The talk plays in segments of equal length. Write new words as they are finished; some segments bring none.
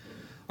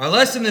Our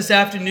lesson this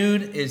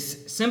afternoon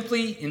is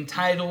simply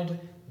entitled,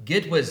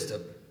 Get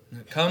Wisdom.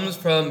 It comes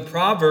from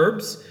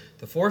Proverbs,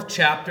 the 4th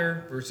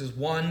chapter, verses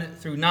 1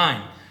 through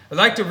 9. I'd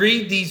like to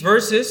read these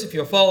verses, if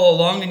you'll follow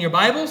along in your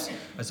Bibles,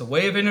 as a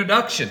way of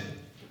introduction.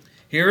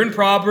 Here in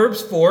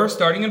Proverbs 4,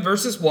 starting in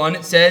verses 1,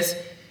 it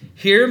says,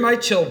 Hear, my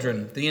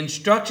children, the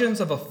instructions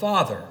of a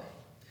father.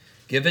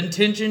 Give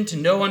attention to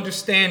know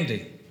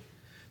understanding.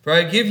 For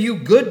I give you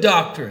good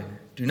doctrine.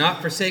 Do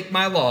not forsake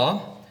my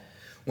law.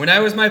 When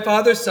I was my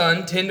father's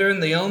son, tender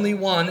and the only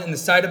one in the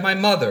sight of my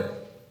mother,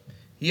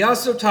 he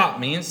also taught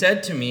me and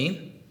said to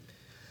me,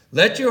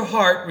 Let your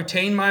heart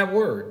retain my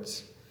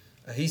words.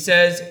 He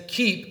says,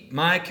 Keep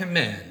my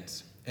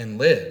commands and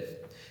live.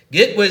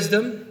 Get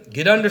wisdom,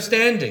 get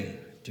understanding.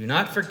 Do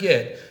not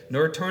forget,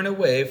 nor turn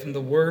away from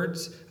the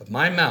words of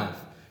my mouth.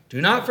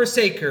 Do not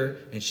forsake her,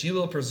 and she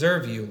will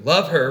preserve you.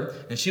 Love her,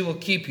 and she will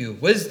keep you.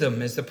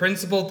 Wisdom is the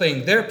principal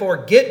thing. Therefore,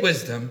 get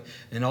wisdom,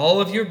 and all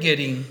of your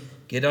getting,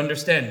 get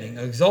understanding.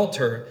 Exalt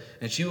her,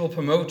 and she will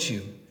promote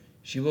you.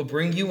 She will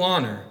bring you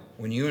honor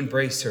when you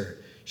embrace her.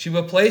 She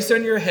will place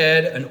on your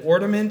head an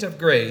ornament of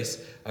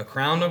grace, a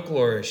crown of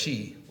glory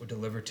she will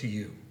deliver to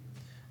you.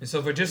 And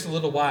so for just a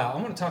little while, I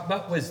want to talk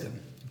about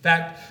wisdom. In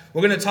fact,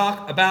 we're going to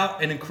talk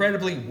about an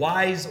incredibly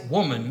wise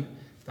woman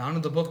found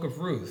in the book of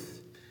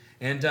Ruth.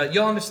 And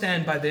you'll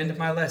understand by the end of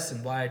my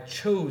lesson why I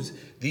chose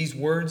these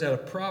words out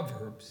of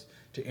Proverbs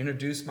to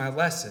introduce my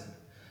lesson.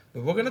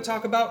 But we're going to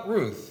talk about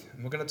Ruth,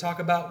 and we're going to talk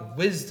about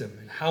wisdom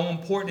and how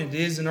important it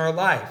is in our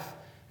life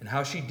and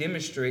how she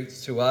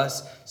demonstrates to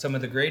us some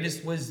of the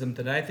greatest wisdom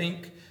that I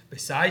think,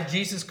 besides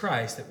Jesus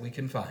Christ, that we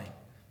can find.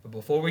 But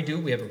before we do,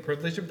 we have a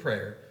privilege of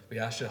prayer. We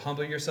ask you to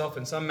humble yourself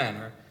in some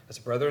manner as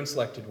a brother and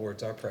selected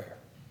words our prayer.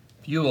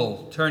 If you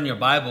will turn your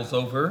Bibles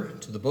over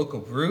to the book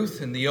of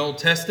Ruth in the Old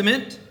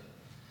Testament,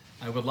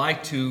 I would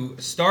like to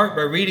start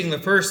by reading the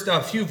first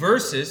few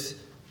verses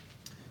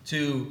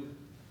to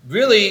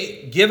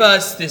really give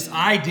us this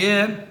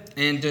idea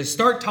and to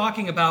start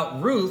talking about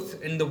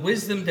Ruth and the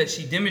wisdom that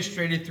she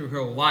demonstrated through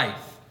her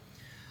life.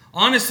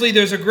 Honestly,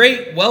 there's a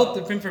great wealth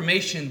of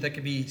information that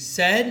could be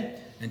said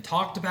and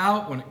talked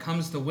about when it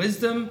comes to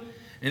wisdom,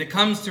 and it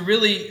comes to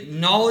really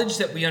knowledge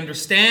that we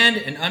understand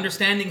and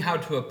understanding how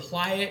to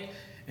apply it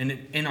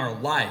in our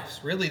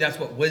lives. Really, that's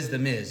what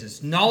wisdom is.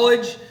 It's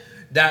knowledge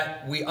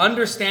that we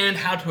understand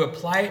how to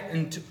apply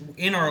it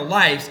in our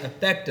lives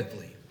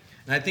effectively.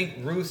 And I think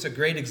Ruth's a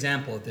great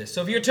example of this.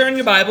 So if you turn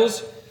your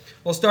Bibles,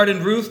 we'll start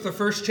in Ruth, the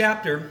first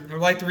chapter. I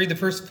would like to read the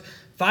first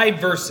 5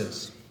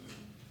 verses.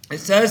 It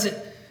says,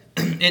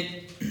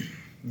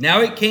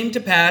 Now it came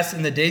to pass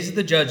in the days of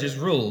the judges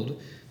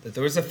ruled that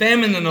there was a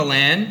famine in the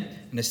land,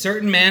 and a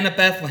certain man of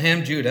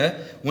Bethlehem,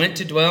 Judah, went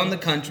to dwell in the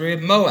country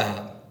of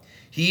Moab.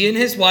 He and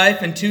his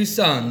wife and 2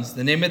 sons.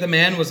 The name of the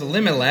man was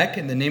Elimelech,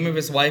 and the name of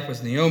his wife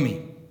was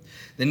Naomi.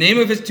 The name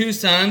of his 2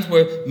 sons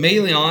were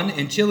Malion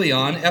and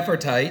Chilion,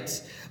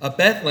 Ephrathites, of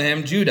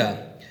Bethlehem,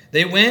 Judah.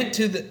 They went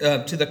to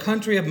the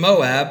country of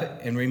Moab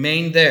and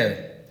remained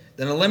there.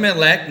 Then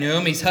Elimelech,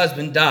 Naomi's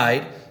husband,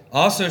 died.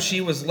 Also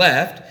she was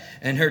left,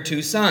 and her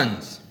 2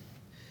 sons.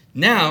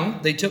 Now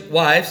they took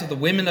wives of the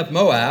women of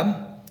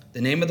Moab.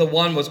 The name of the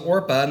one was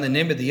Orpah, and the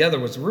name of the other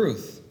was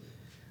Ruth.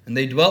 And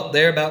they dwelt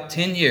there about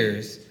 10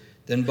 years.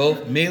 Then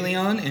both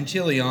Malion and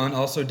Chilion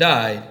also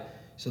died.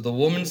 So the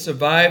woman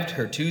survived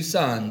her 2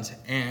 sons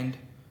and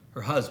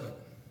her husband.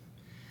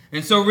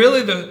 And so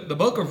really the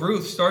book of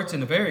Ruth starts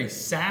in a very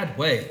sad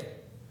way.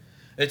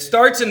 It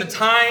starts in the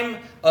time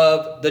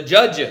of the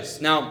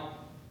judges. Now,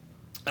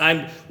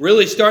 I'm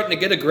really starting to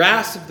get a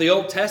grasp of the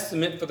Old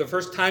Testament for the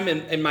first time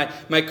in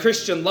my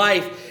Christian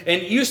life.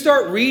 And you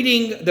start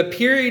reading the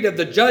period of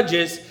the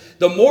judges,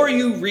 the more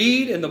you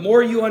read and the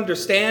more you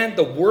understand,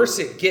 the worse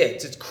it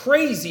gets. It's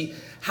crazy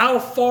how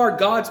far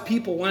God's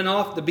people went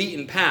off the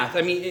beaten path.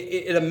 I mean,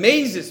 it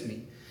amazes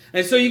me.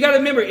 And so you got to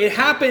remember, it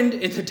happened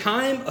in the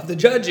time of the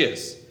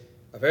judges.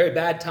 A very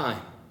bad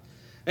time.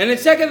 And then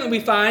secondly, we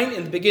find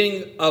in the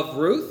beginning of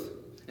Ruth,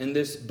 in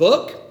this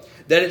book,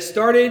 that it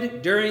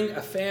started during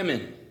a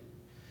famine.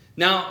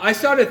 Now, I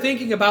started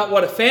thinking about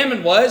what a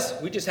famine was.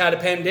 We just had a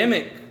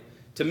pandemic.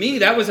 To me,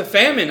 that was a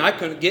famine. I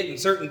couldn't get in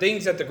certain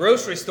things at the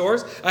grocery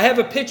stores. I have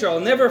a picture, I'll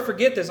never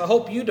forget this, I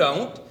hope you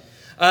don't,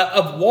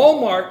 of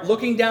Walmart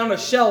looking down a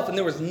shelf, and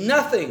there was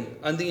nothing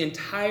on the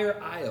entire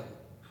aisle.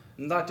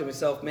 And I thought to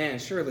myself, man,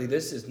 surely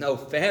this is no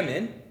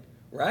famine,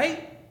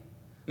 right?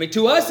 I mean,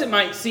 to us it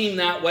might seem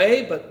that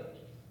way, but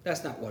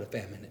that's not what a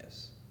famine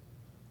is.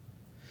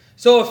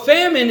 So a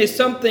famine is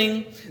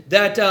something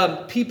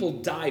that people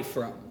die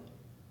from.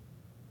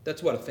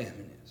 That's what a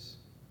famine is.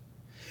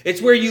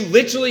 It's where you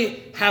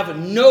literally have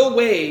no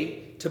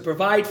way to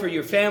provide for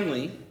your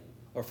family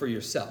or for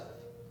yourself.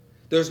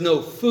 There's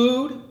no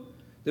food.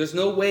 There's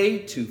no way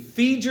to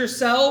feed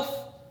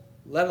yourself,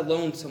 let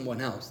alone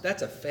someone else.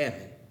 That's a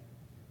famine.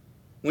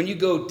 When you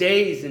go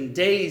days and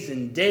days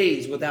and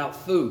days without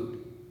food.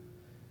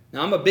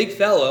 Now, I'm a big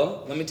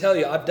fellow. Let me tell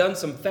you, I've done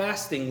some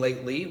fasting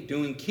lately,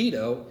 doing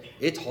keto.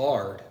 It's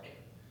hard.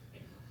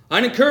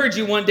 I'd encourage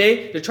you one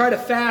day to try to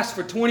fast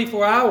for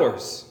 24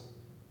 hours.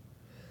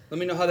 Let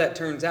me know how that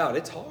turns out.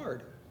 It's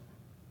hard.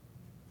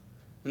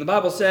 And the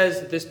Bible says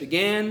that this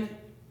began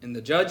in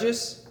the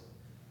Judges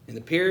in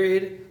the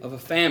period of a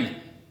famine.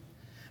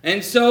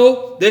 And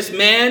so this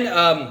man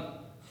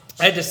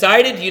had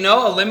decided,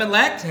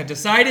 Elimelech had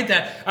decided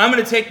that I'm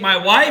going to take my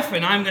wife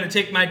and I'm going to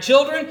take my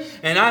children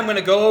and I'm going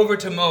to go over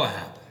to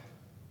Moab.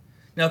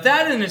 Now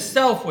that in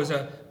itself was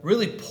a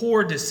really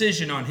poor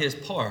decision on his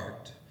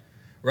part,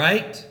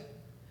 right?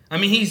 I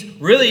mean, he's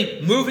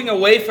really moving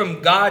away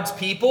from God's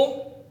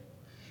people.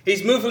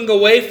 He's moving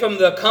away from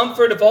the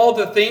comfort of all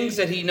the things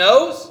that he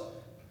knows.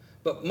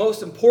 But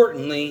most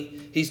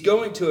importantly, he's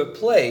going to a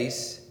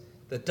place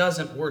that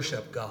doesn't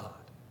worship God.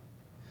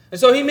 And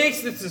so he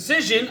makes this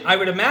decision, I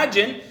would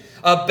imagine,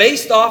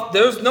 based off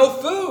there's no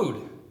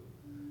food.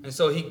 And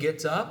so he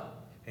gets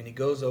up and he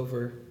goes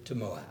over to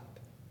Moab.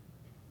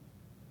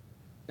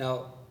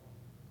 Now,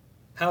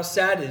 how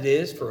sad it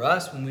is for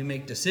us when we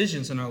make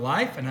decisions in our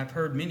life, and I've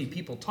heard many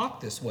people talk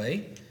this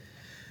way.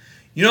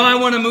 I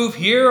want to move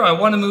here, I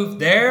want to move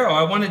there, or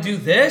I want to do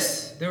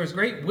this. There is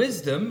great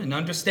wisdom and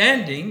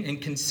understanding in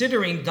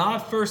considering God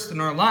first in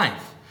our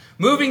life.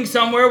 Moving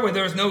somewhere where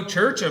there's no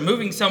church, or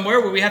moving somewhere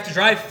where we have to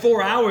drive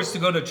 4 hours to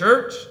go to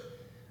church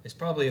is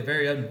probably a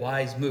very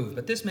unwise move.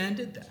 But this man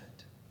did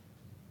that.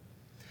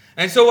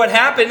 And so what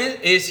happened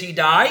is he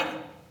died.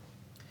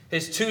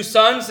 His 2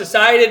 sons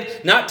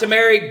decided not to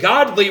marry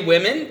godly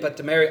women, but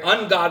to marry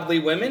ungodly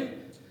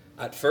women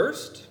at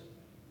first.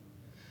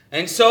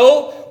 And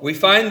so we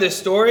find this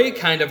story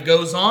kind of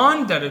goes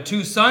on that her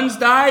 2 sons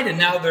died, and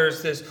now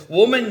there's this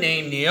woman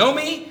named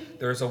Naomi.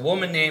 There's a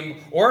woman named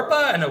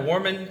Orpah and a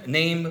woman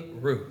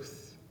named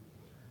Ruth.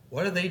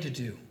 What are they to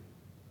do?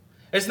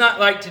 It's not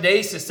like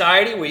today's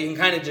society where you can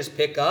kind of just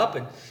pick up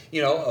and,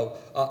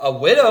 a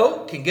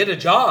widow can get a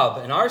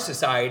job in our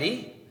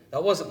society.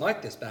 That wasn't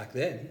like this back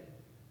then.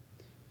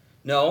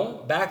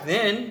 No, back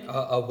then,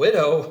 a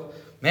widow,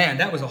 man,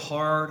 that was a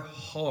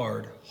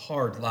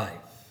hard life.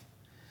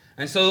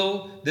 And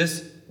so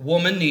this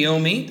woman,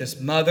 Naomi, this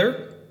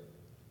mother,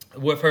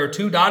 with her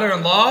 2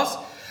 daughter-in-laws,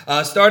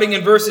 starting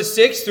in verses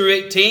 6 through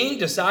 18,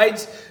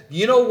 decides,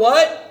 you know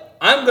what?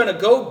 I'm going to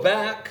go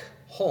back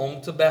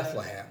home to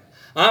Bethlehem.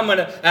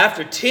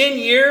 After 10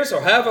 years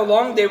or however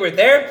long they were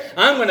there,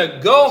 I'm going to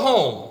go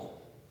home.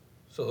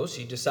 So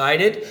she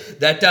decided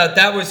that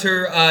that was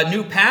her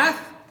new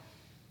path.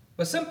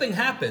 But something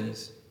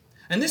happens.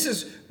 And this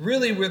is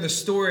really where the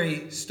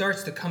story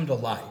starts to come to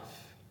life.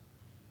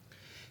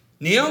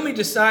 Naomi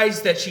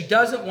decides that she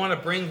doesn't want to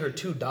bring her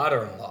 2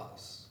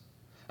 daughter-in-laws.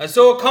 And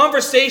so a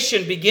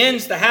conversation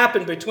begins to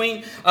happen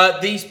between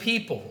these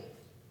people.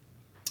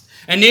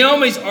 And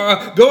Naomi's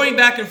going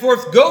back and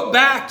forth. Go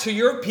back to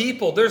your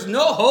people. There's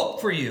no hope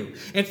for you.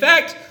 In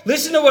fact,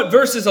 listen to what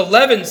verses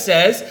 11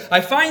 says.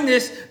 I find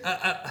this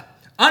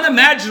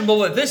unimaginable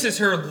that this is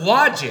her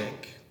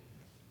logic.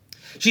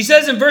 She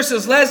says in verse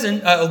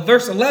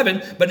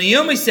 11, but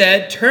Naomi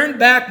said, turn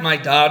back, my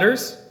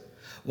daughters.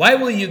 Why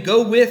will you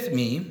go with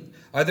me?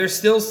 Are there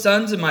still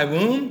sons in my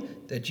womb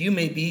that you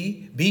may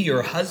be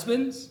your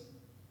husbands?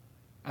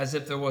 As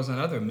if there wasn't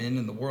other men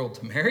in the world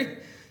to marry.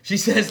 She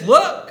says,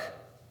 look,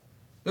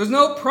 there's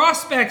no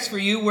prospects for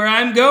you where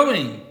I'm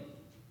going.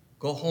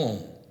 Go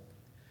home.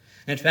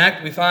 In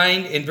fact, we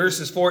find in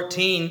verses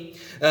 14,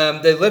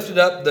 they lifted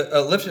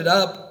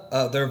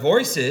up their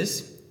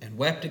voices and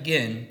wept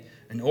again.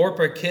 And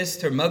Orpah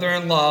kissed her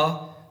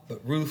mother-in-law,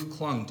 but Ruth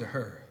clung to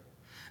her.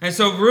 And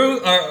so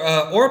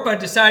Orpah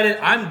decided,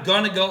 I'm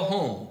going to go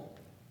home.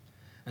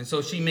 And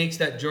so she makes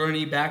that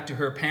journey back to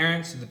her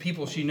parents, to the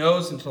people she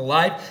knows, into the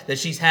life that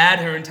she's had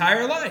her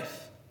entire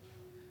life.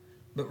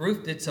 But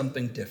Ruth did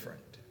something different.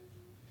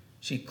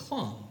 She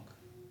clung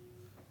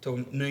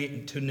to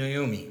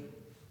Naomi.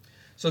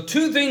 So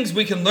 2 things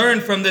we can learn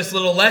from this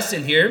little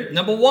lesson here.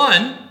 Number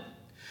 1,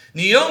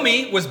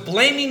 Naomi was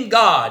blaming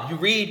God. You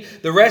read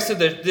the rest of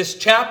this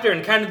chapter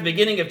and kind of the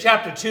beginning of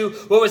chapter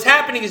 2. What was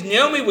happening is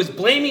Naomi was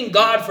blaming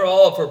God for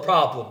all of her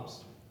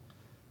problems.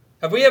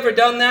 Have we ever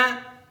done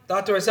that?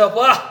 Thought to herself,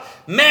 well,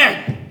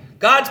 man,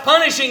 God's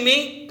punishing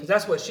me, because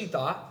that's what she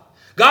thought.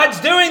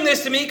 God's doing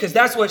this to me, because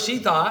that's what she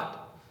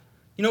thought.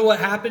 You know what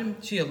happened?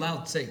 She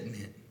allowed Satan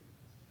in.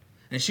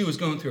 And she was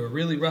going through a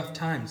really rough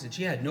times, and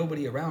she had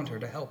nobody around her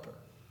to help her.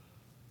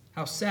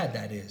 How sad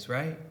that is,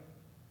 right?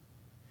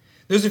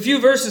 There's a few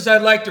verses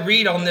I'd like to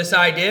read on this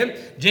idea.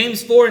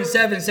 James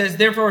 4:7 says,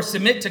 therefore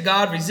submit to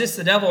God, resist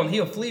the devil, and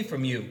he'll flee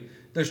from you.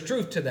 There's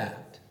truth to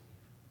that.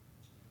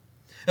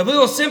 If we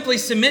will simply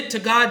submit to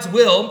God's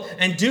will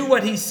and do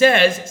what he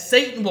says,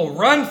 Satan will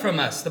run from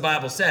us, the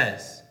Bible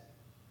says.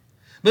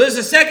 But there's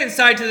a second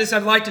side to this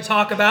I'd like to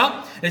talk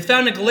about. It's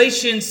found in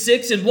Galatians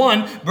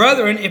 6:1.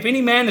 Brethren, if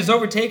any man is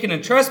overtaken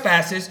in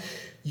trespasses,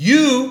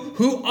 you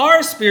who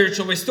are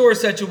spiritual, restore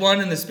such a one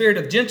in the spirit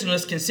of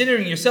gentleness,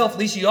 considering yourself,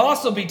 lest you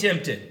also be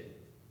tempted.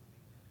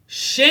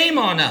 Shame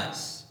on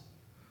us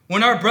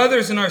when our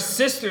brothers and our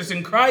sisters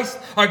in Christ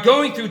are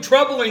going through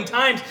troubling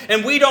times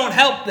and we don't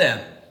help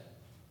them.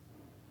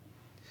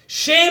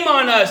 Shame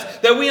on us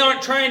that we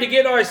aren't trying to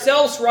get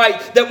ourselves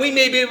right, that we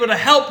may be able to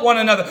help one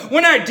another.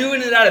 We're not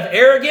doing it out of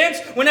arrogance.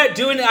 We're not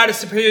doing it out of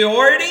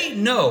superiority.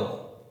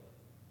 No.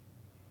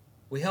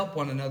 We help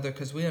one another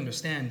because we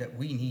understand that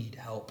we need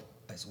help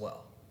as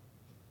well.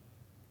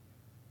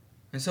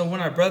 And so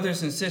when our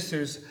brothers and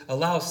sisters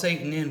allow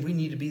Satan in, we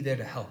need to be there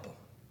to help them.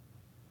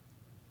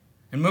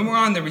 And when we're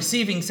on the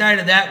receiving side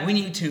of that, we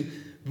need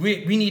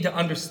to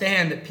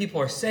understand that people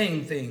are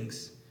saying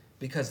things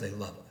because they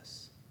love us.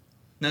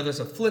 Now,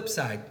 there's a flip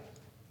side.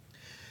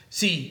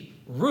 See,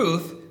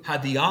 Ruth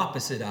had the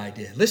opposite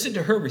idea. Listen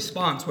to her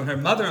response when her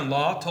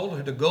mother-in-law told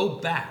her to go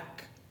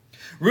back.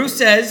 Ruth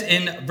says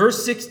in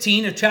verse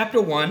 16 of chapter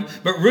 1,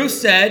 "But Ruth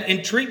said,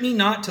 'Entreat me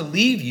not to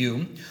leave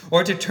you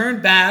or to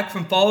turn back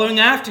from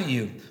following after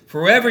you.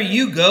 For wherever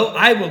you go,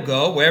 I will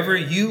go. Wherever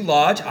you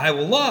lodge, I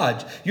will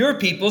lodge. Your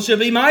people shall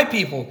be my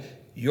people.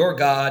 Your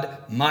God,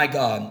 my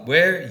God.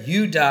 Where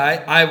you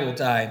die, I will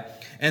die.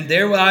 And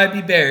there will I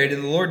be buried.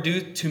 And the Lord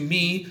do to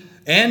me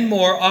and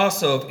more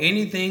also, if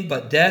anything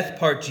but death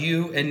parts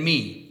you and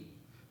me.'"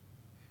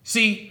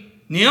 See,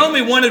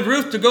 Naomi wanted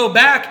Ruth to go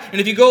back.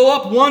 And if you go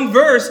up one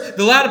verse,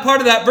 the latter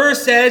part of that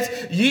verse says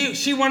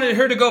she wanted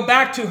her to go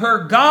back to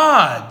her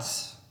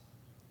gods.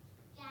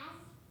 Yes.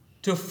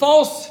 To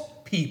false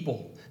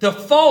people. To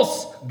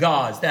false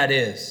gods, that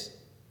is.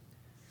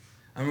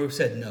 And Ruth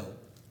said no.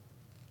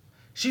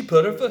 She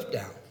put her foot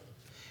down.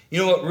 You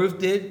know what Ruth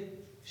did?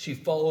 She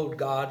followed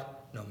God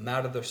no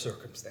matter the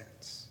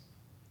circumstance.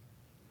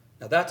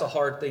 Now that's a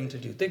hard thing to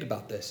do. Think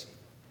about this.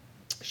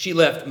 She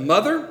left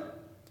mother.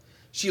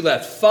 She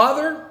left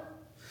father.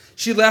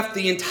 She left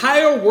the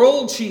entire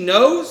world she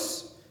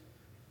knows.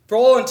 For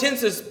all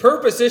intents and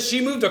purposes, she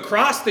moved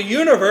across the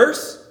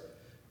universe.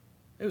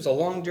 It was a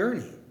long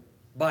journey.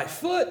 By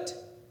foot.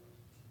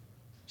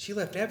 She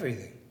left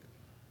everything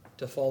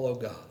to follow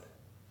God.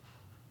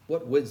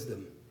 What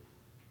wisdom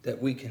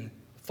that we can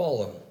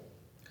follow.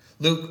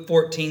 Luke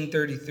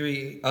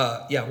 14:33.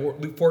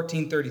 Luke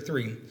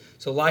 14:33.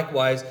 "So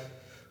likewise,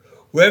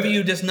 whoever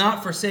you does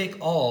not forsake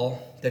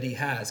all that he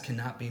has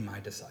cannot be my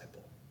disciple."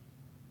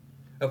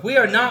 If we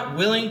are not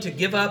willing to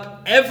give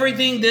up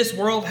everything this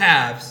world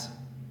has,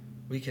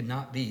 we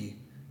cannot be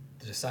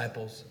the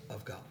disciples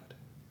of God.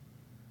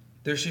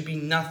 There should be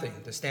nothing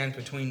to stand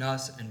between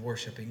us and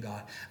worshiping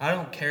God. I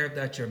don't care if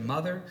that's your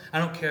mother. I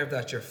don't care if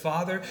that's your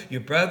father,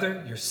 your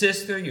brother, your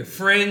sister, your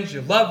friends,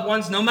 your loved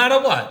ones, no matter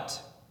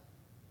what.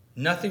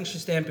 Nothing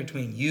should stand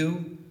between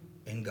you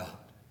and God.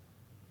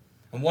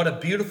 And what a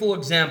beautiful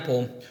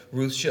example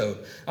Ruth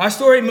showed. Our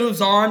story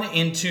moves on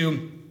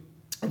into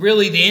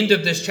really the end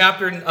of this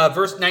chapter,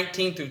 verse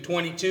 19 through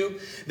 22.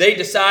 They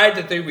decide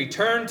that they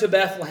return to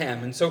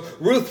Bethlehem. And so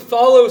Ruth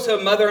follows her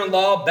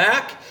mother-in-law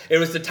back. It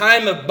was the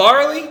time of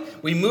barley.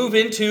 We move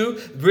into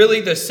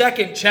really the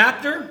second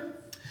chapter.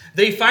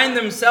 They find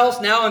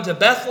themselves now into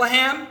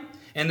Bethlehem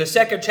in the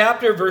second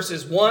chapter,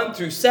 verses 1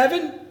 through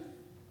 7.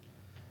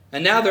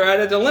 And now they're at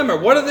a dilemma.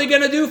 What are they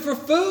going to do for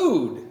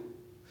food?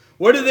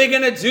 What are they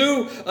going to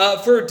do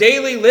for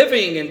daily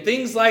living and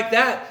things like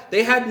that?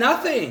 They had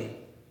nothing.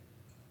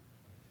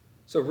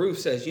 So Ruth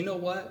says, you know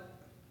what?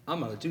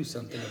 I'm going to do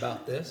something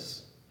about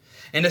this.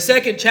 In the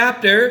second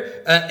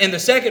chapter, in the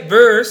second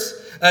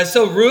verse,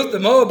 so Ruth the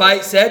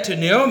Moabite said to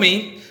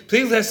Naomi,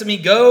 "Please let me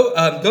go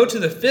to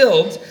the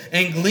fields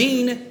and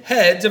glean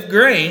heads of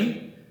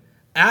grain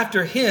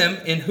after him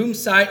in whom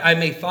sight I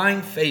may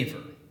find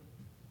favor."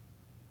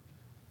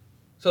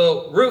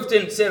 So Ruth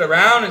didn't sit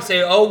around and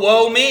say, "Oh,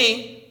 woe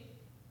me.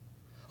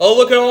 Oh,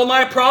 look at all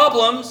my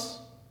problems."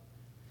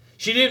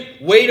 She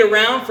didn't wait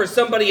around for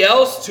somebody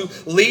else to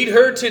lead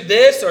her to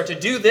this or to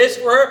do this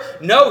for her.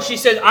 No, she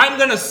said, "I'm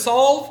going to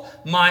solve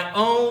my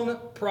own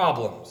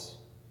problems."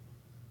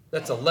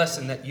 That's a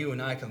lesson that you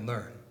and I can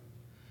learn.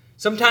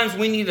 Sometimes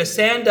we need to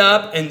stand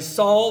up and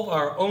solve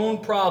our own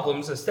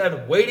problems instead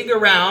of waiting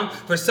around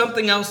for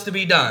something else to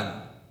be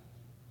done.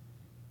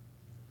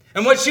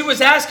 And what she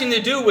was asking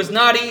to do was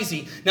not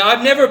easy. Now,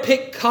 I've never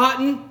picked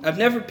cotton. I've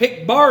never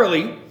picked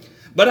barley.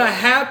 But I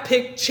have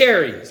picked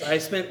cherries. I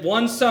spent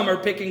one summer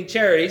picking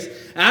cherries.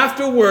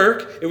 After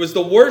work, it was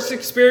the worst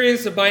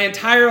experience of my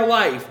entire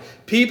life.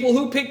 People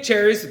who pick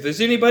cherries, if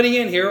there's anybody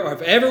in here or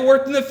have ever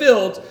worked in the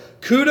fields,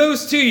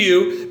 kudos to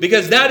you,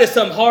 because that is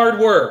some hard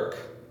work.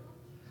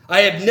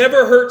 I have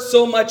never hurt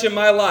so much in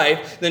my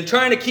life than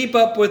trying to keep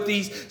up with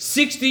these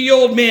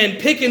 60-year-old men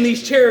picking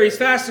these cherries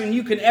faster than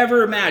you can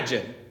ever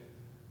imagine.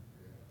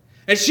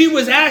 And she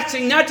was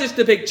asking not just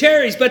to pick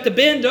cherries, but to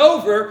bend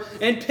over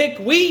and pick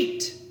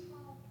wheat.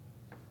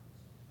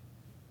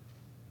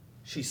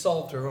 She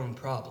solved her own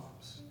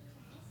problems.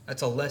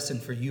 That's a lesson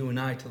for you and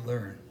I to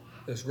learn.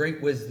 There's great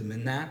wisdom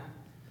in that.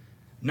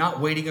 Not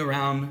waiting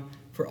around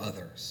for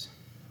others.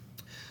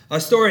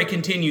 Our story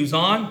continues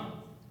on.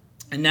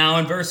 And now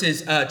in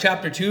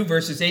chapter 2,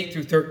 verses 8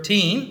 through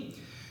 13,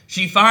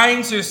 she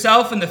finds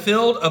herself in the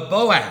field of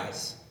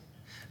Boaz.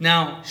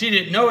 Now, she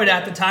didn't know it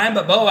at the time,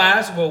 but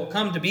Boaz will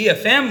come to be a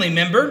family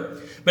member.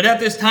 But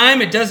at this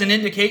time, it doesn't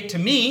indicate to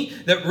me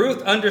that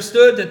Ruth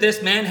understood that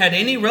this man had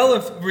any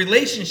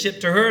relationship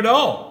to her at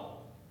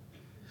all.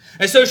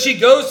 And so she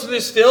goes to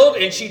this field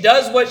and she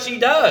does what she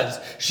does.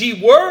 She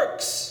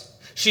works.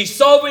 She's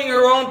solving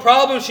her own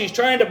problems. She's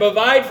trying to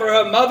provide for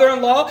her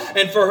mother-in-law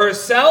and for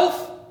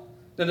herself.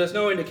 Then there's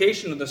no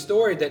indication of the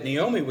story that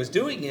Naomi was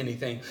doing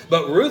anything.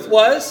 But Ruth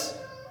was.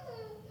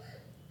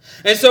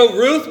 And so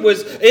Ruth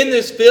was in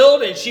this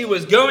field and she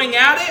was going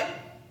at it.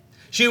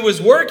 She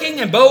was working,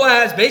 and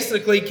Boaz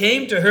basically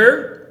came to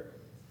her,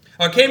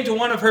 or came to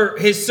one of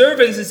his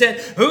servants and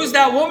said, "Who's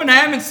that woman? I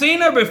haven't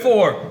seen her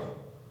before."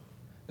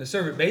 The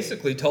servant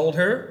basically told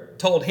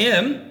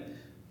him,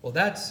 "Well,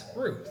 that's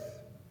Ruth.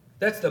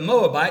 That's the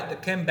Moabite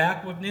that came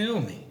back with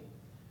Naomi."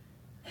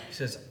 He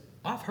says,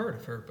 "I've heard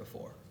of her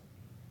before.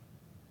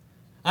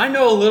 I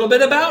know a little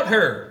bit about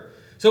her."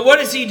 So what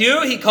does he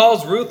do? He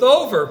calls Ruth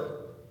over.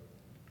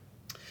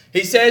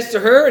 He says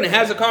to her and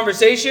has a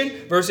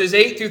conversation, verses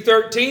 8 through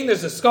 13.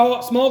 There's a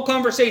small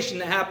conversation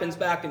that happens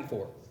back and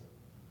forth.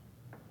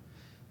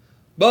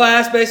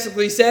 Boaz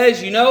basically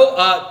says,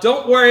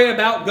 don't worry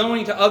about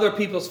going to other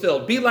people's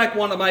field. Be like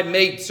one of my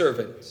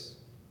maidservants.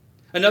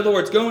 In other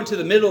words, go into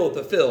the middle of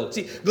the field.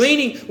 See,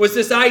 gleaning was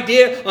this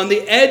idea on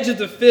the edge of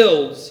the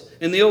fields.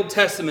 In the Old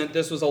Testament,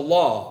 this was a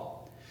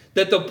law.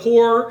 That the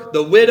poor,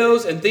 the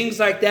widows, and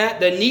things like that,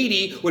 the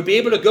needy, would be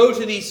able to go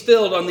to these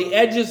fields, on the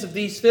edges of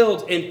these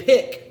fields, and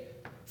pick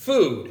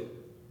food.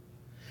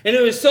 And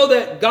it was so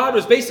that God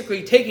was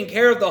basically taking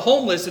care of the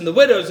homeless and the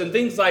widows and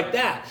things like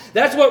that.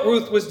 That's what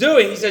Ruth was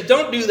doing. He said,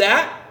 don't do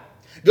that.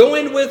 Go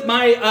in with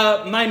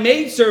my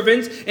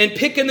maidservants and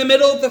pick in the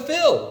middle of the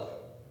field.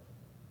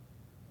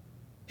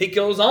 He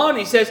goes on,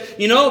 he says,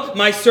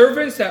 my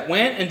servants that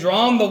went and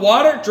drawn the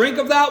water, drink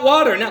of that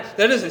water. Now,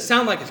 that doesn't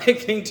sound like a big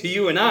thing to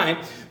you and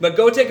I, but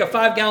go take a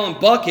 5-gallon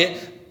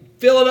bucket,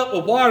 fill it up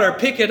with water,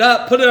 pick it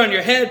up, put it on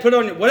your head, put it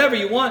on whatever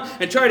you want,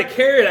 and try to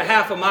carry it a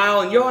half a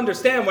mile, and you'll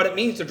understand what it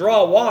means to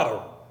draw water.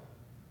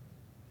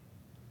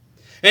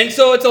 And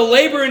so it's a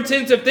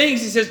labor-intensive thing. He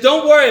says,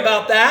 don't worry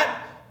about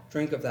that.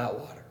 Drink of that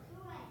water.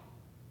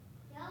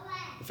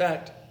 In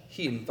fact,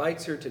 he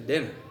invites her to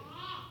dinner.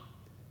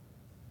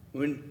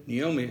 When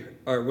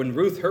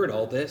Ruth heard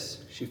all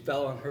this, she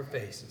fell on her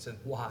face and said,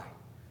 "Why?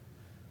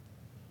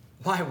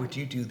 Why would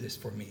you do this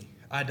for me?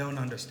 I don't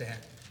understand."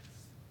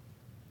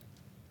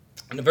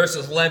 And the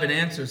verses 11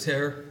 answers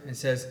her and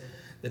says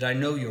that I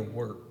know your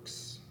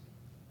works.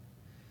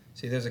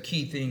 See, there's a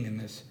key thing in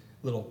this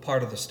little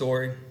part of the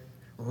story.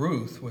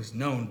 Ruth was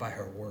known by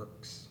her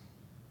works.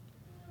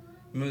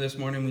 Remember this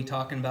morning we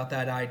talking about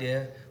that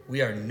idea?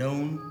 We are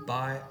known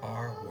by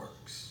our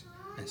works.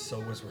 And so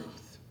was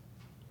Ruth.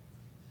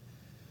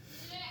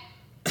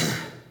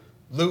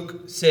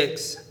 Luke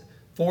 6,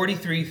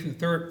 43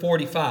 through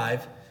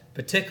 45,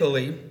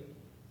 particularly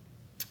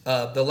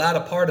the latter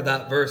part of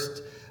that verse,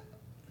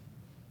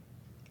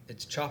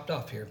 it's chopped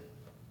off here.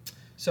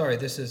 Sorry,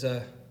 this is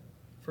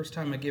first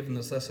time I've given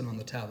this lesson on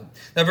the tablet.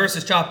 That verse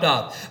is chopped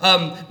off.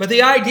 But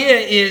the idea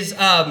is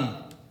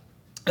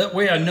that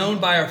we are known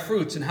by our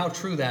fruits, and how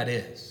true that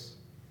is.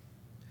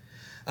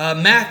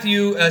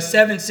 Matthew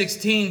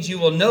 7:16, you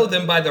will know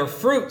them by their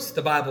fruits,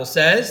 the Bible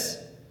says.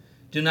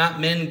 Do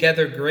not men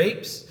gather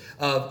grapes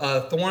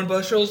of thorn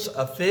bushels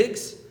of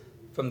figs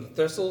from the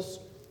thistles?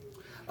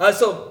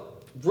 So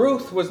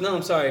Ruth was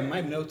known. Sorry,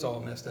 my notes all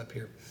messed up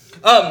here.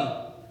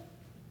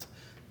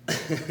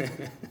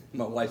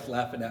 My wife's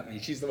laughing at me.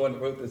 She's the one who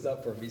wrote this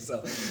up for me.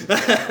 So,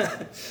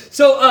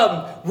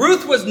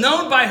 Ruth was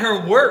known by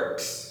her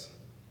works.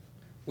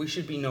 We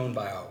should be known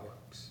by our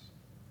works.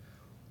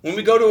 When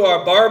we go to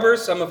our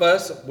barbers, some of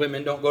us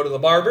women don't go to the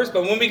barbers,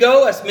 but when we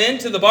go as men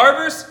to the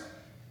barbers,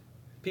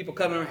 people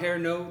cutting our hair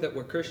know that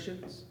we're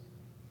Christians.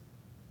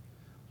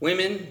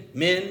 Women,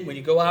 men, when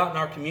you go out in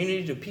our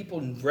community, do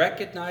people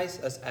recognize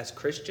us as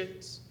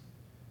Christians?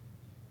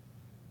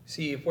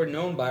 See, if we're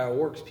known by our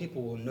works,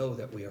 people will know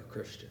that we are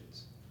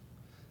Christians.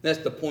 That's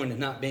the point of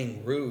not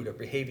being rude or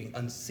behaving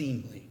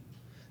unseemly.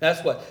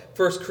 That's what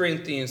 1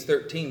 Corinthians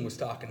 13 was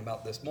talking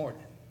about this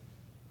morning.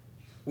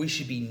 We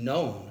should be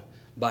known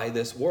by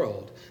this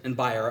world and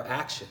by our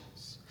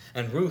actions.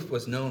 And Ruth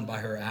was known by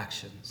her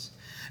actions.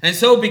 And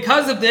so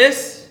because of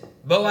this,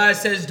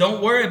 Boaz says,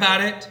 don't worry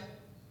about it.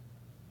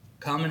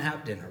 Come and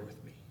have dinner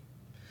with me.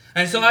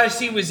 And so as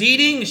she was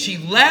eating, she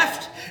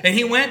left, and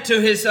he went to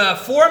his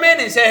foreman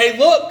and said, hey,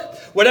 look,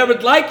 what I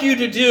would like you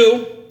to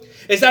do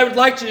is I would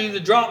like you to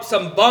drop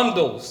some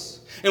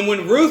bundles. And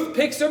when Ruth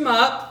picks them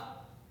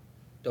up,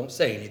 don't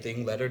say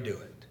anything, let her do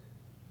it.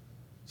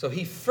 So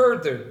he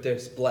furthered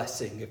this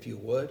blessing, if you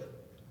would,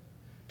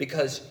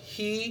 because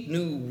he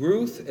knew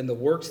Ruth and the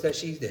works that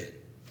she did.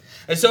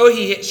 And so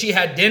she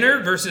had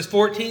dinner, verses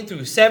 14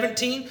 through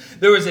 17.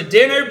 There was a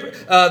dinner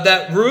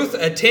that Ruth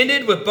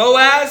attended with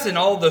Boaz and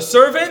all the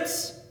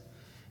servants.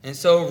 And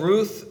so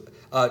Ruth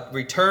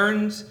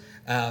returns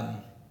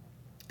and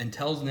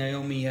tells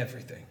Naomi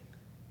everything.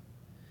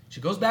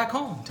 She goes back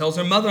home, tells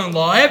her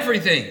mother-in-law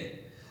everything,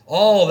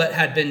 all that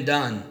had been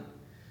done.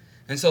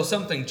 And so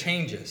something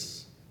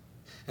changes.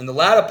 In the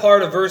latter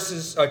part of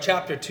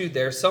chapter 2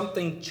 there,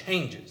 something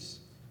changes.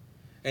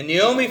 And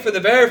Naomi, for the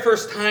very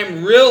first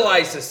time,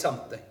 realizes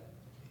something.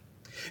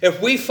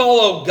 If we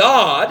follow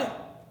God,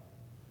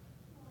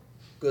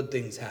 good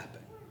things happen.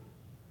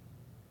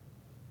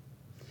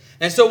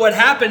 And so what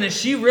happened is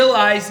she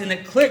realized, and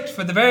it clicked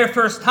for the very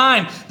first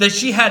time, that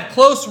she had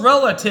close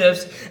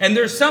relatives, and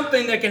there's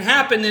something that can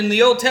happen in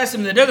the Old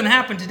Testament that doesn't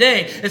happen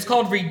today. It's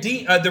called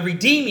the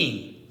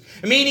redeeming.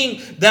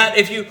 Meaning that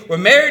if you were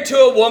married to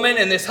a woman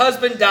and this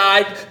husband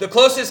died, the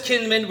closest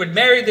kinman would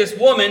marry this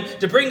woman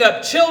to bring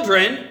up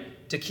children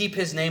to keep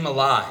his name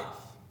alive.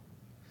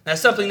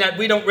 That's something that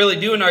we don't really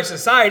do in our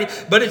society,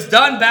 but it's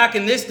done back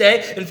in this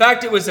day. In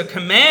fact, it was a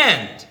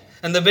command.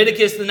 And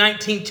Leviticus, the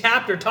 19th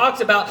chapter,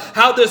 talks about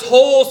how this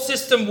whole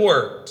system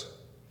worked.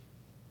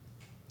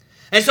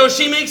 And so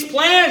she makes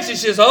plans. She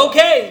says,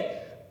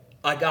 okay,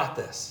 I got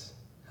this.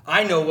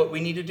 I know what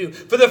we need to do.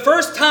 For the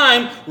first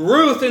time,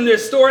 Ruth in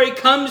this story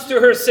comes to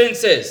her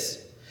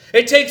senses.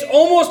 It takes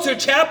almost to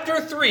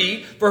chapter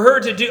 3 for her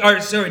to do,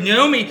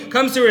 Naomi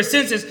comes to her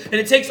senses, and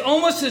it takes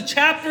almost to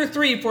chapter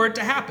 3 for it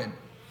to happen.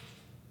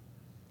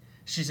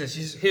 She says,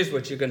 here's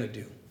what you're going to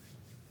do.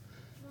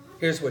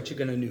 Here's what you're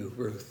going to do,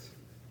 Ruth.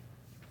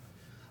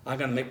 I'm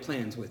going to make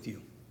plans with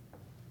you.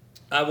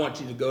 I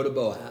want you to go to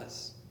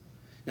Boaz.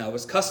 Now, it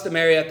was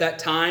customary at that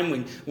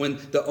time when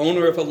the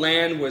owner of a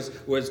land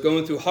was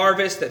going through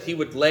harvest that he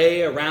would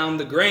lay around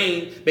the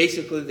grain,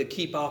 basically to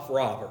keep off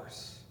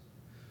robbers.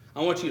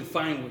 I want you to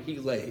find where he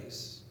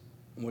lays.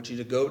 I want you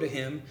to go to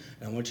him,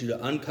 and I want you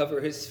to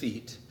uncover his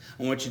feet.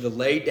 I want you to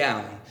lay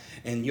down,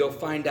 and you'll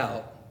find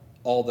out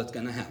all that's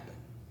going to happen.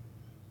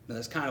 Now,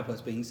 that's kind of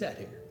what's being said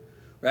here.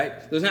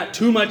 Right? There's not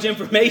too much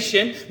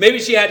information. Maybe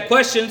she had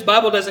questions.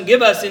 Bible doesn't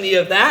give us any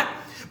of that.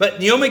 But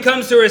Naomi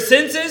comes to her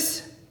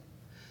senses,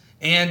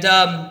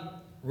 and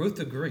Ruth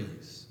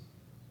agrees.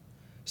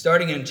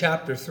 Starting in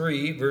chapter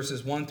 3,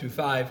 verses 1 through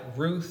 5,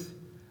 Ruth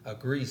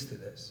agrees to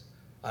this.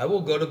 I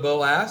will go to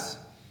Boaz.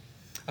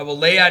 I will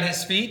lay at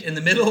his feet in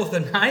the middle of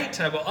the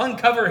night. I will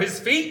uncover his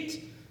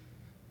feet,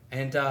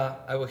 and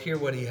I will hear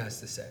what he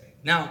has to say.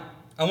 Now,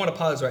 I want to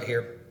pause right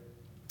here.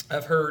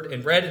 I've heard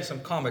and read in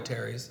some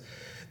commentaries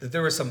that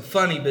there was some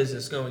funny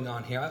business going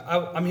on here.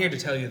 I'm here to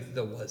tell you that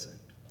there wasn't.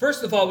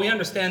 First of all, we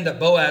understand that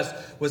Boaz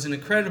was an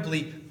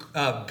incredibly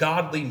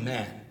godly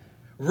man.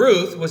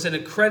 Ruth was an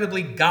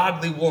incredibly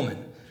godly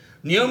woman.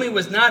 Naomi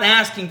was not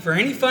asking for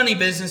any funny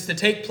business to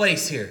take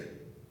place here.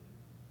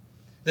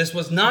 This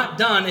was not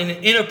done in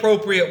an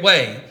inappropriate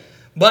way.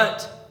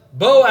 But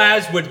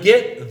Boaz would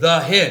get the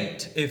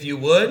hint, if you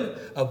would,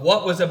 of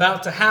what was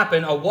about to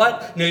happen, or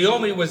what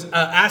Naomi was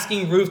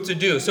asking Ruth to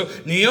do. So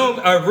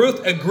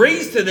Ruth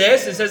agrees to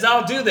this and says,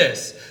 I'll do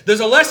this.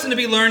 There's a lesson to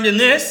be learned in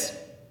this.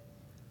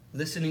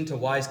 Listening to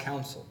wise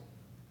counsel.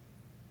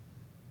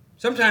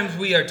 Sometimes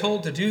we are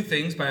told to do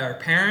things by our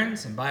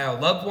parents and by our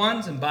loved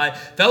ones and by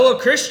fellow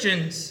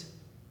Christians.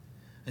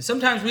 And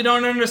sometimes we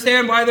don't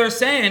understand why they're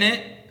saying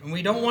it, and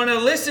we don't want to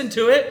listen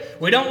to it.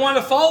 We don't want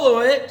to follow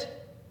it.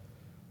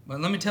 But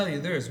let me tell you,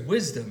 there is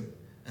wisdom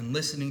in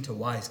listening to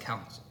wise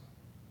counsel.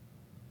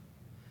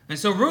 And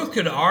so Ruth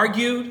could have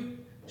argued.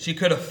 She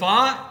could have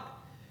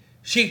fought.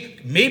 She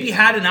maybe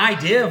had an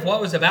idea of what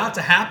was about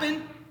to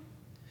happen.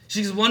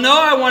 She says, well, no,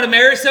 I want to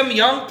marry some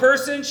young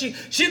person. She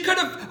could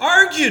have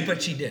argued,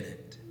 but she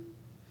didn't.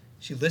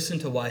 She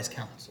listened to wise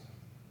counsel.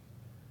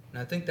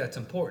 And I think that's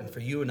important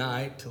for you and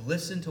I to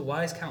listen to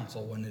wise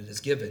counsel when it is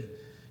given.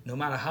 No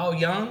matter how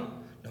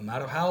young, no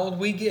matter how old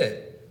we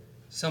get,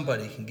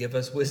 somebody can give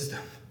us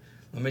wisdom.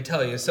 Let me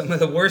tell you, some of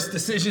the worst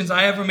decisions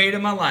I ever made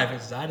in my life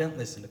is I didn't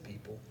listen to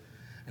people.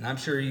 And I'm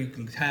sure you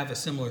can have a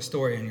similar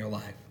story in your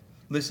life.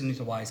 Listening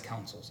to wise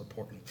counsel is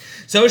important.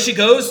 So she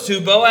goes to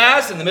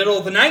Boaz in the middle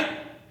of the night.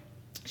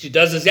 She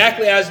does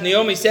exactly as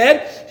Naomi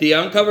said. He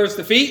uncovers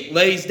the feet,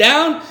 lays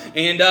down,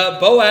 and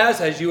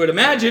Boaz, as you would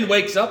imagine,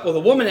 wakes up with a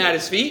woman at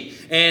his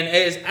feet and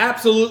is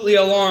absolutely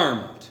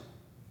alarmed.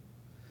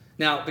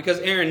 Now, because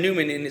Aaron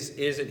Newman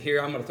isn't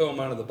here, I'm going to throw him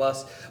under the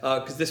bus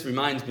because this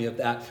reminds me of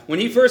that. When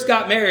he first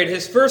got married,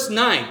 his first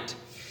night,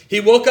 he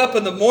woke up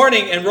in the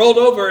morning and rolled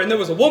over, and there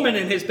was a woman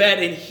in his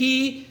bed, and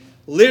he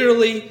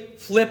literally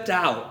flipped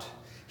out.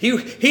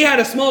 He had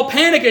a small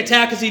panic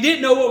attack because he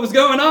didn't know what was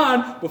going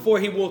on before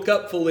he woke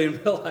up fully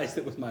and realized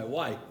it was my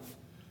wife.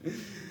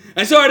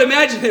 And so I'd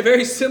imagine a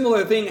very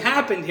similar thing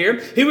happened here.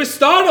 He was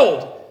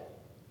startled.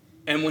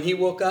 And when he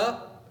woke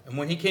up and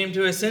when he came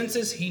to his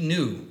senses, he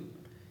knew.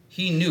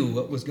 He knew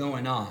what was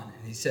going on.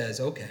 And he says,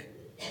 okay,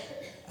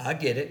 I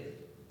get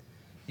it.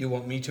 You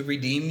want me to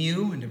redeem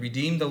you and to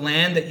redeem the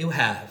land that you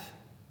have.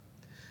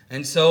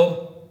 And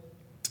so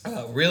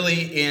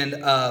really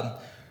in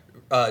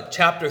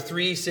chapter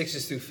 3,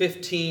 6 through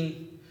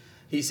 15,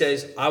 he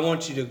says, I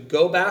want you to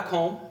go back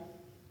home.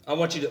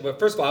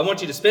 First of all, I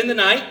want you to spend the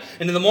night,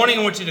 and in the morning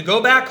I want you to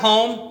go back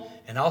home,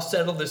 and I'll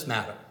settle this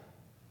matter.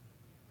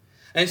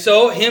 And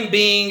so him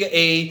being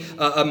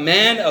a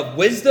man of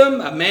wisdom,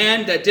 a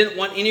man that didn't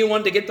want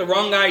anyone to get the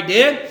wrong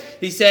idea,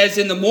 he says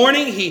in the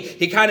morning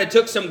he kind of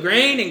took some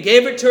grain and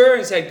gave it to her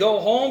and said, go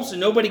home so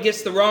nobody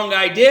gets the wrong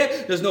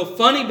idea. There's no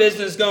funny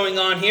business going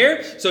on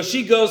here. So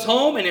she goes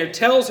home and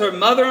tells her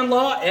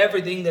mother-in-law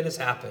everything that has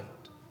happened.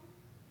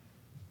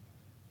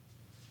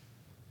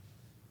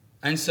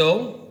 And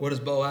so, what does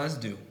Boaz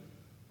do?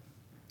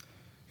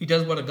 He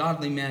does what a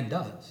godly man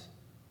does.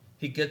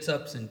 He gets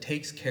up and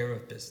takes care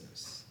of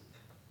business.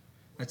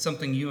 That's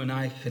something you and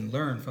I can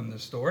learn from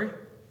this story.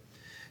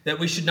 That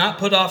we should not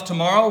put off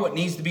tomorrow what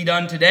needs to be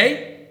done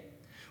today.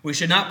 We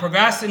should not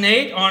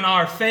procrastinate on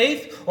our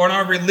faith or on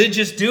our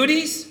religious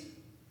duties.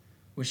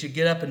 We should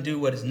get up and do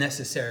what is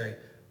necessary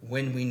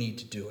when we need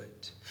to do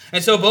it.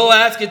 And so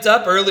Boaz gets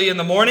up early in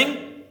the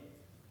morning.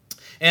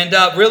 And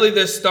really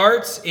this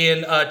starts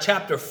in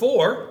chapter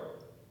 4.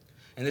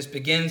 And this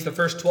begins the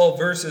first 12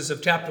 verses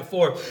of chapter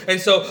 4. And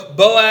so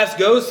Boaz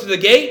goes to the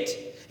gate.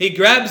 He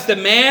grabs the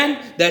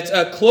man that's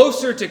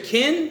closer to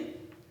kin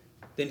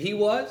than he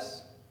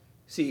was.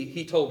 See,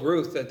 he told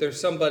Ruth that there's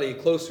somebody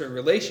closer in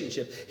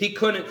relationship. He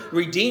couldn't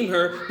redeem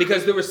her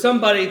because there was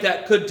somebody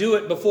that could do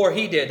it before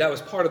he did. That was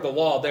part of the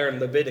law there in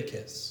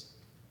Leviticus.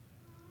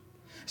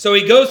 So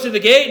he goes to the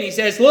gate and he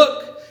says,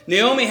 look,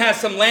 Naomi has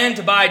some land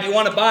to buy. Do you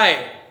want to buy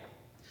it?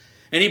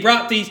 And he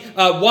brought these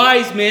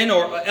wise men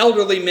or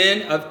elderly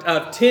men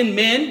of 10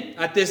 men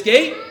at this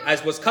gate,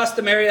 as was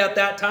customary at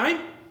that time.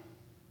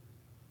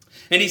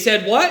 And he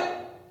said,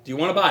 what? Do you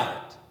want to buy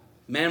it?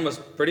 The man was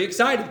pretty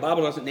excited. The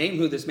Bible doesn't name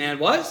who this man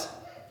was.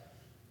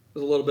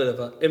 There's a little bit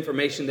of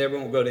information there we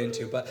won't go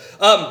into. But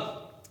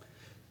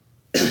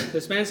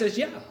this man says,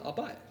 yeah, I'll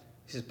buy it.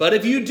 He says, but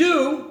if you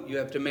do, you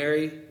have to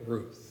marry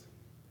Ruth.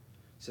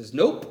 He says,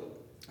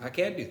 nope, I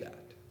can't do that.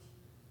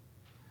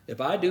 If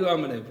I do,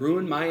 I'm going to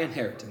ruin my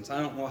inheritance.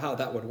 I don't know how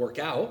that would work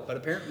out, but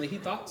apparently he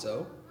thought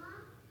so.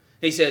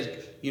 He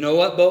said, you know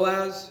what,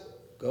 Boaz?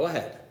 Go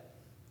ahead.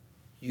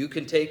 You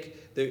can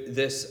take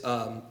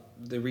the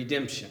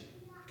redemption.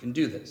 You can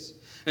do this.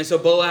 And so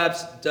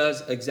Boaz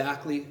does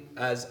exactly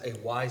as a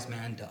wise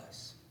man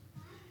does.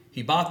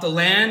 He bought the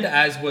land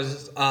as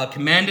was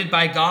commanded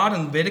by God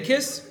in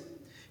Leviticus.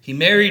 He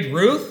married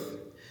Ruth.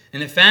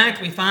 And in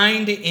fact, we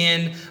find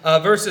in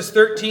verses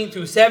 13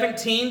 through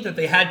 17 that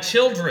they had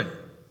children.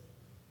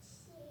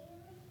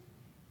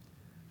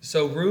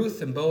 So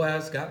Ruth and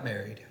Boaz got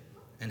married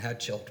and had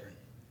children.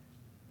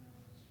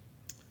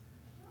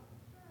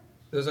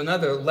 There's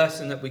another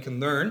lesson that we can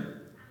learn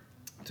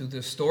through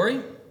this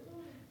story,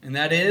 and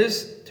that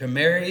is to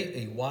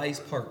marry a wise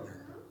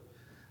partner.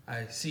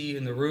 I see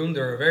in the room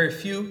there are very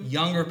few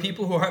younger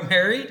people who are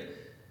married,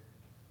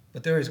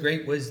 but there is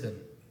great wisdom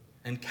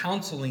in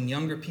counseling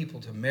younger people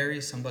to marry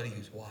somebody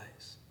who's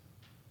wise.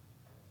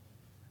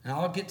 And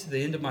I'll get to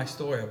the end of my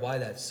story of why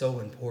that's so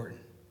important.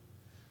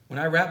 When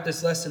I wrap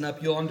this lesson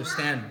up, you'll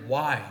understand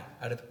why,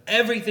 out of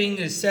everything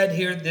that is said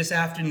here this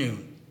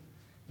afternoon,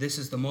 this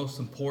is the most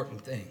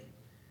important thing.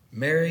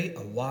 Marry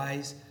a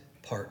wise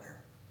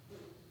partner.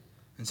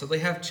 And so they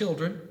have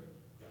children.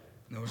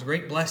 And there was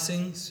great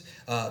blessings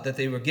that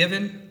they were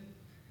given.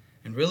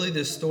 And really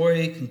this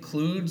story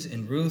concludes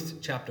in Ruth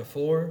chapter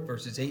 4,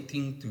 verses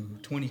 18 through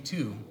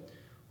 22,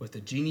 with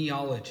the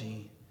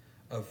genealogy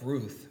of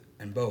Ruth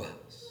and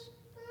Boaz.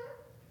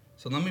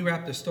 So let me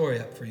wrap this story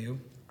up for you.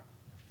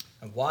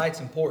 And why it's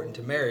important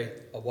to marry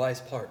a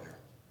wise partner.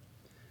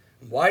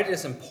 And why it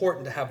is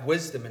important to have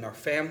wisdom in our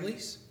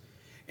families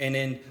and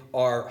in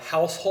our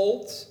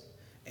households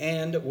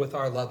and with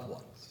our loved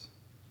ones.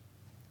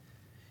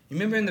 You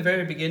remember in the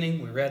very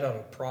beginning we read out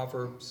of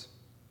Proverbs?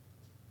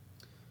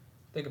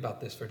 Think about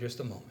this for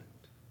just a moment.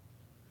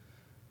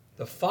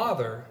 The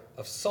father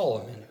of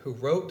Solomon who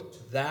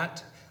wrote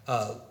that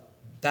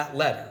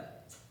letter,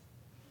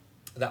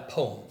 that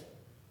poem,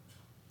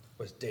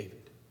 was David.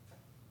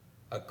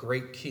 A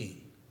great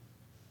king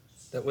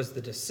that was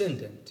the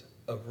descendant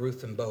of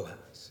Ruth and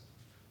Boaz.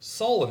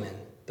 Solomon,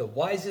 the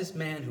wisest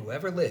man who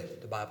ever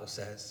lived, the Bible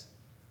says,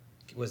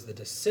 was the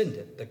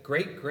descendant, the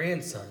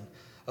great-grandson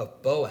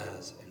of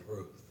Boaz and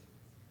Ruth.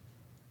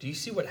 Do you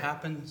see what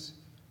happens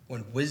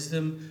when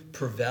wisdom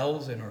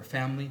prevails in our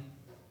family?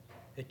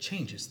 It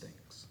changes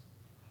things.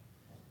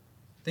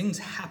 Things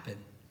happen.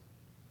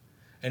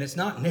 And it's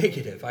not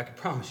negative, I can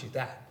promise you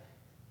that.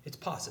 It's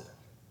positive.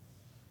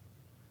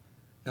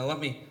 Now let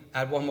me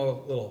add one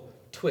more little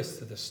twist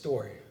to the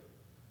story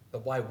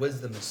of why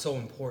wisdom is so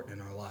important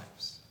in our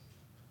lives.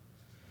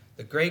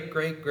 The great,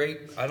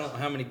 I don't know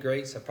how many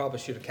greats, I probably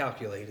should have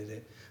calculated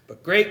it,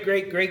 but great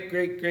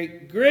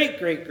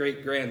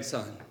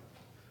grandson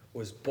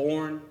was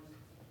born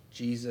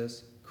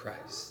Jesus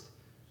Christ,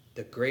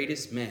 the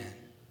greatest man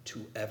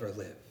to ever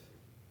live,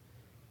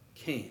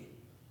 came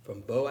from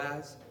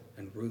Boaz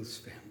and Ruth's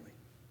family.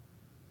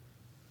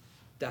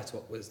 That's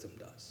what wisdom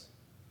does.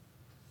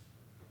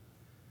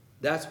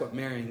 That's what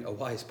marrying a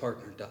wise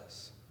partner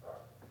does.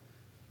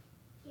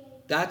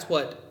 That's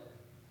what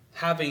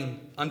having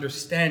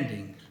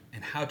understanding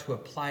and how to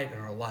apply it in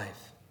our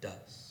life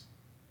does.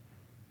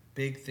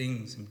 Big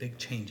things and big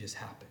changes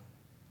happen.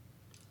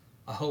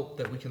 I hope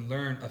that we can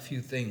learn a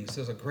few things.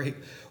 There's a great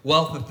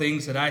wealth of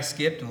things that I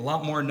skipped and a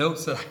lot more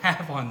notes that I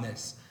have on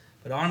this.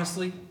 But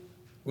honestly,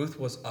 Ruth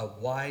was a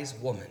wise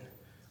woman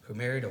who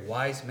married a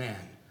wise man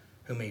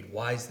who made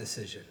wise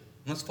decisions.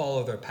 Let's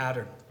follow their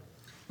pattern.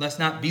 Let's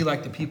not be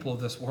like the people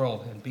of this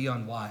world and be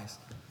unwise.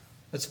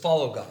 Let's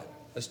follow God.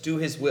 Let's do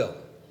His will.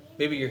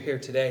 Maybe you're here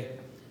today,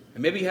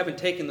 and maybe you haven't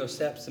taken those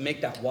steps to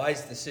make that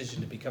wise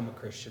decision to become a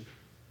Christian.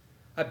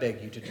 I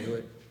beg you to do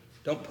it.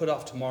 Don't put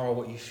off tomorrow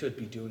what you should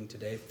be doing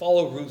today.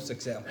 Follow Ruth's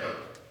example.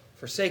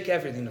 Forsake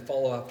everything to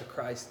follow after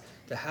Christ,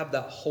 to have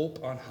that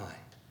hope on high.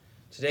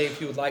 Today,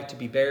 if you would like to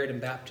be buried in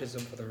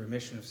baptism for the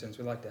remission of sins,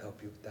 we'd like to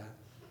help you with that.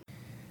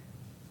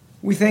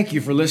 We thank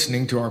you for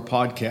listening to our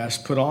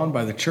podcast put on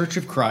by the Church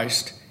of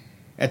Christ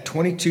at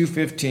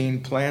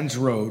 2215 Plans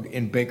Road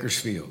in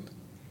Bakersfield.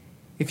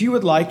 If you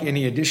would like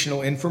any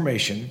additional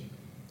information,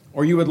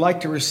 or you would like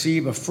to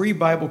receive a free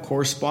Bible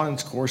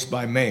correspondence course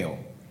by mail,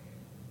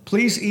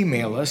 please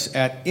email us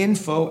at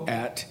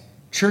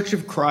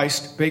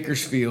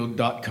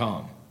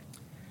info@churchofchristbakersfield.com.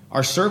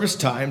 Our service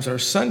times are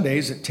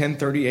Sundays at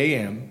 10:30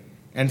 a.m.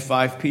 and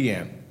 5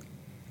 p.m.,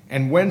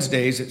 and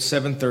Wednesdays at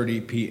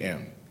 7:30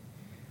 p.m.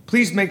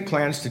 Please make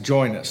plans to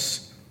join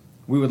us.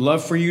 We would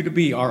love for you to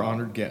be our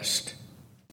honored guest.